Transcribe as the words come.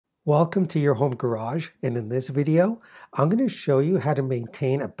Welcome to your home garage, and in this video, I'm going to show you how to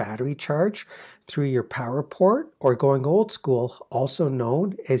maintain a battery charge through your power port, or going old school, also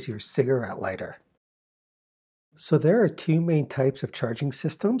known as your cigarette lighter. So there are two main types of charging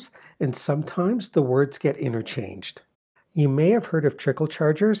systems, and sometimes the words get interchanged. You may have heard of trickle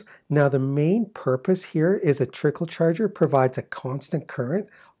chargers. Now the main purpose here is a trickle charger provides a constant current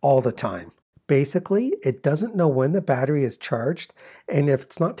all the time. Basically, it doesn't know when the battery is charged, and if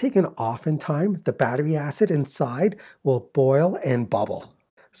it's not taken off in time, the battery acid inside will boil and bubble.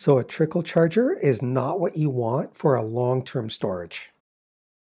 So a trickle charger is not what you want for a long-term storage.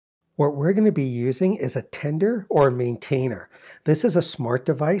 What we're going to be using is a tender or a maintainer. This is a smart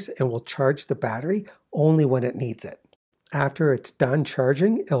device and will charge the battery only when it needs it. After it's done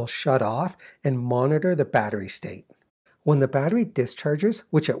charging, it'll shut off and monitor the battery state. When the battery discharges,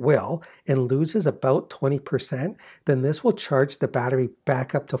 which it will, and loses about 20%, then this will charge the battery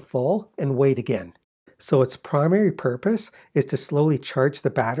back up to full and wait again. So its primary purpose is to slowly charge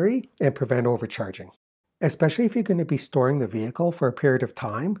the battery and prevent overcharging. Especially if you're going to be storing the vehicle for a period of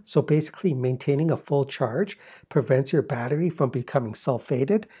time, so basically maintaining a full charge prevents your battery from becoming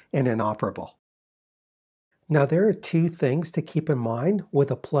sulfated and inoperable. Now there are two things to keep in mind with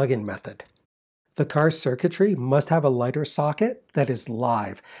a plug-in method. The car's circuitry must have a lighter socket that is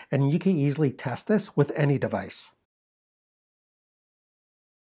live, and you can easily test this with any device.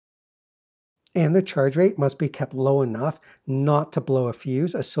 And the charge rate must be kept low enough not to blow a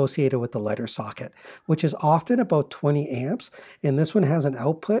fuse associated with the lighter socket, which is often about 20 amps, and this one has an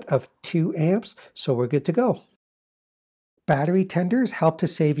output of 2 amps, so we're good to go. Battery tenders help to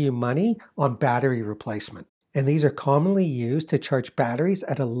save you money on battery replacement, and these are commonly used to charge batteries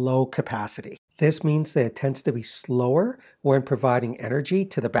at a low capacity. This means that it tends to be slower when providing energy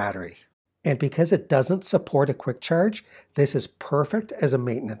to the battery. And because it doesn't support a quick charge, this is perfect as a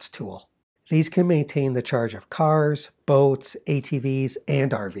maintenance tool. These can maintain the charge of cars, boats, ATVs,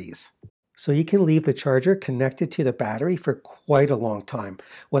 and RVs. So you can leave the charger connected to the battery for quite a long time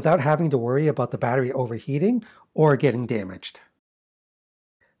without having to worry about the battery overheating or getting damaged.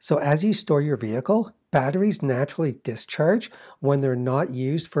 So as you store your vehicle, batteries naturally discharge when they're not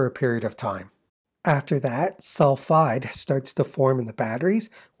used for a period of time. After that, sulfide starts to form in the batteries,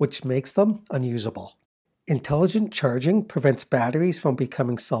 which makes them unusable. Intelligent charging prevents batteries from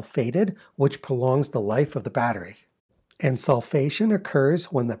becoming sulfated, which prolongs the life of the battery. And sulfation occurs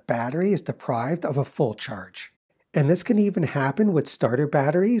when the battery is deprived of a full charge. And this can even happen with starter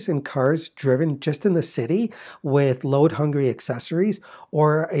batteries in cars driven just in the city with load-hungry accessories,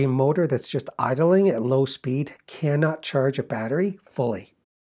 or a motor that's just idling at low speed cannot charge a battery fully.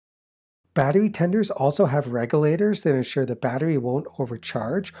 Battery tenders also have regulators that ensure the battery won't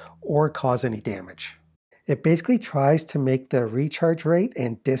overcharge or cause any damage. It basically tries to make the recharge rate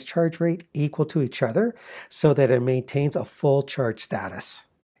and discharge rate equal to each other so that it maintains a full charge status.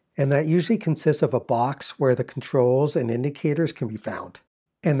 And that usually consists of a box where the controls and indicators can be found.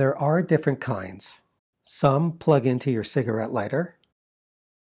 And there are different kinds. Some plug into your cigarette lighter.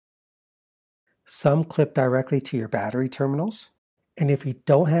 Some clip directly to your battery terminals. And if you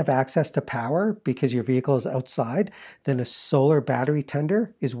don't have access to power because your vehicle is outside, then a solar battery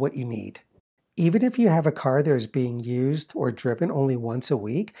tender is what you need. Even if you have a car that is being used or driven only once a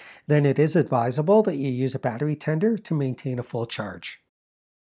week, then it is advisable that you use a battery tender to maintain a full charge.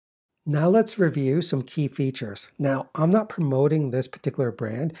 Now let's review some key features. Now, I'm not promoting this particular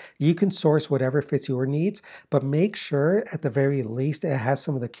brand. You can source whatever fits your needs, but make sure at the very least it has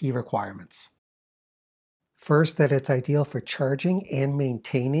some of the key requirements. First, that it's ideal for charging and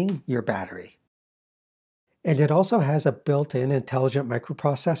maintaining your battery. And it also has a built-in intelligent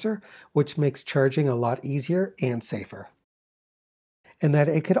microprocessor, which makes charging a lot easier and safer. And that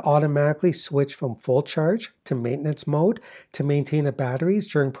it could automatically switch from full charge to maintenance mode to maintain the batteries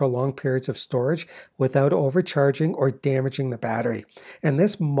during prolonged periods of storage without overcharging or damaging the battery. And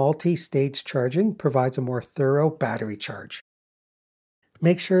this multi-stage charging provides a more thorough battery charge.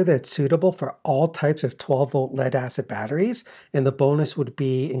 Make sure that it's suitable for all types of 12-volt lead-acid batteries, and the bonus would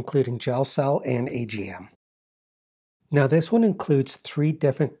be including gel cell and AGM. Now this one includes 3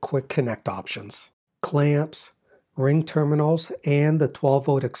 different quick connect options: clamps, ring terminals, and the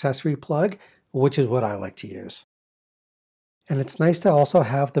 12-volt accessory plug, which is what I like to use. And it's nice to also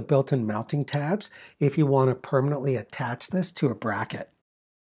have the built-in mounting tabs if you want to permanently attach this to a bracket.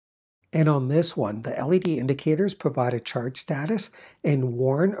 And on this one, the LED indicators provide a charge status and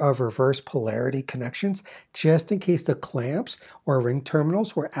warn of reverse polarity connections just in case the clamps or ring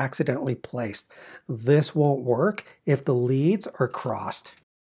terminals were accidentally placed. This won't work if the leads are crossed.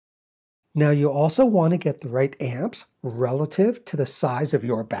 Now you also want to get the right amps relative to the size of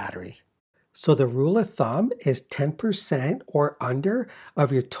your battery. So the rule of thumb is 10% or under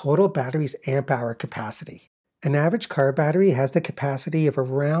of your total battery's amp hour capacity. An average car battery has the capacity of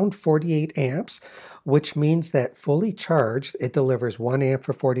around 48 amps, which means that fully charged, it delivers 1 amp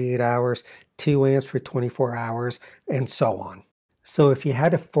for 48 hours, 2 amps for 24 hours, and so on. So if you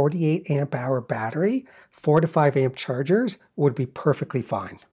had a 48 amp hour battery, 4 to 5 amp chargers would be perfectly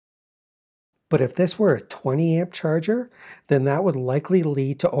fine. But if this were a 20 amp charger, then that would likely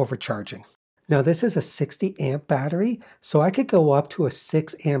lead to overcharging. Now this is a 60 amp battery, so I could go up to a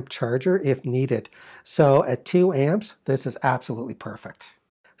 6 amp charger if needed. So at 2 amps, this is absolutely perfect.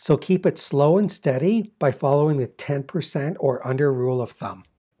 So keep it slow and steady by following the 10% or under rule of thumb.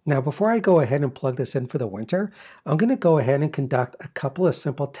 Now before I go ahead and plug this in for the winter, I'm going to go ahead and conduct a couple of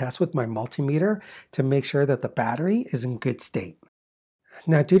simple tests with my multimeter to make sure that the battery is in good state.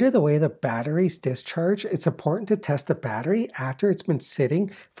 Now, due to the way the batteries discharge, it's important to test the battery after it's been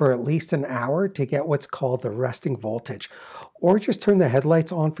sitting for at least an hour to get what's called the resting voltage, or just turn the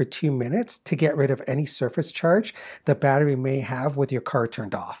headlights on for 2 minutes to get rid of any surface charge the battery may have with your car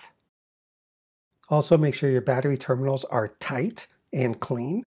turned off. Also, make sure your battery terminals are tight and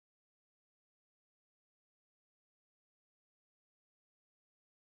clean.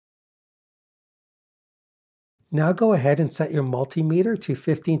 Now go ahead and set your multimeter to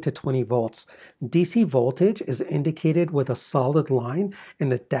 15 to 20 volts. DC voltage is indicated with a solid line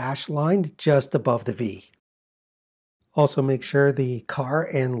and a dashed line just above the V. Also make sure the car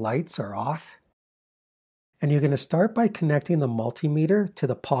and lights are off. And you're going to start by connecting the multimeter to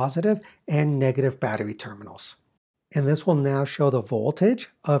the positive and negative battery terminals. And this will now show the voltage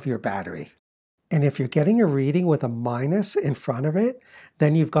of your battery. And if you're getting a reading with a minus in front of it,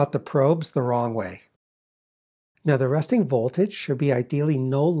 then you've got the probes the wrong way. Now the resting voltage should be ideally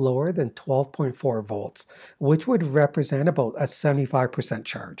no lower than 12.4 volts, which would represent about a 75%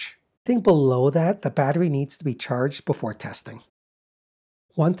 charge. I think below that, the battery needs to be charged before testing.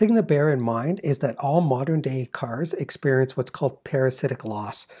 One thing to bear in mind is that all modern day cars experience what's called parasitic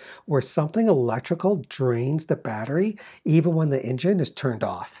loss, where something electrical drains the battery even when the engine is turned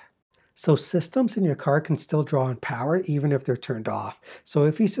off. So systems in your car can still draw on power even if they're turned off. So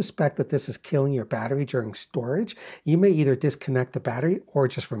if you suspect that this is killing your battery during storage, you may either disconnect the battery or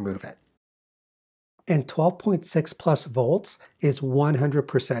just remove it. And 12.6 plus volts is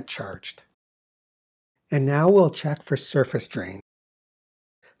 100% charged. And now we'll check for surface drain.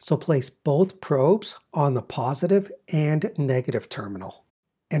 So place both probes on the positive and negative terminal.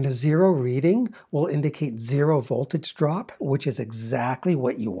 And a 0 reading will indicate 0 voltage drop, which is exactly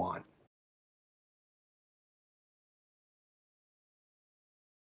what you want.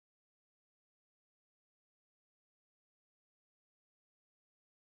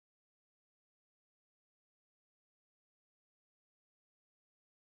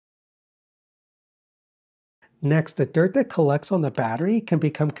 Next, the dirt that collects on the battery can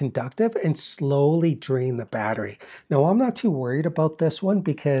become conductive and slowly drain the battery. Now, I'm not too worried about this one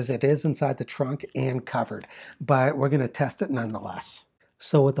because it is inside the trunk and covered, but we're going to test it nonetheless.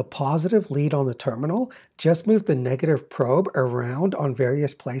 So with the positive lead on the terminal, just move the negative probe around on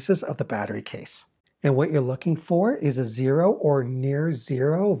various places of the battery case. And what you're looking for is a 0 or near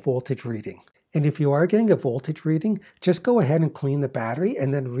 0 voltage reading. And if you are getting a voltage reading, just go ahead and clean the battery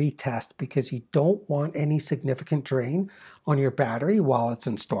and then retest because you don't want any significant drain on your battery while it's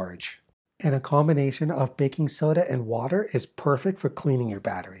in storage. And a combination of baking soda and water is perfect for cleaning your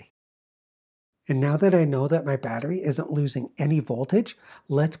battery. And now that I know that my battery isn't losing any voltage,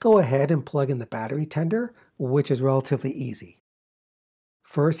 let's go ahead and plug in the battery tender, which is relatively easy.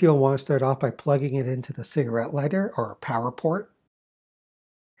 First, you'll want to start off by plugging it into the cigarette lighter or power port,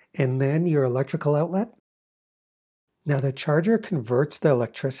 and then your electrical outlet. Now the charger converts the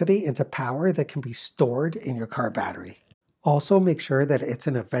electricity into power that can be stored in your car battery. Also make sure that it's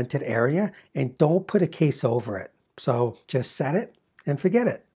in a vented area and don't put a case over it. So just set it and forget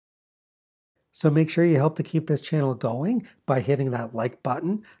it. So make sure you help to keep this channel going by hitting that like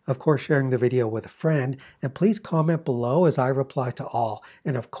button, of course sharing the video with a friend, and please comment below as I reply to all.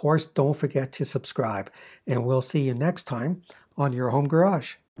 And of course don't forget to subscribe. And we'll see you next time on Your Home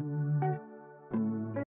Garage.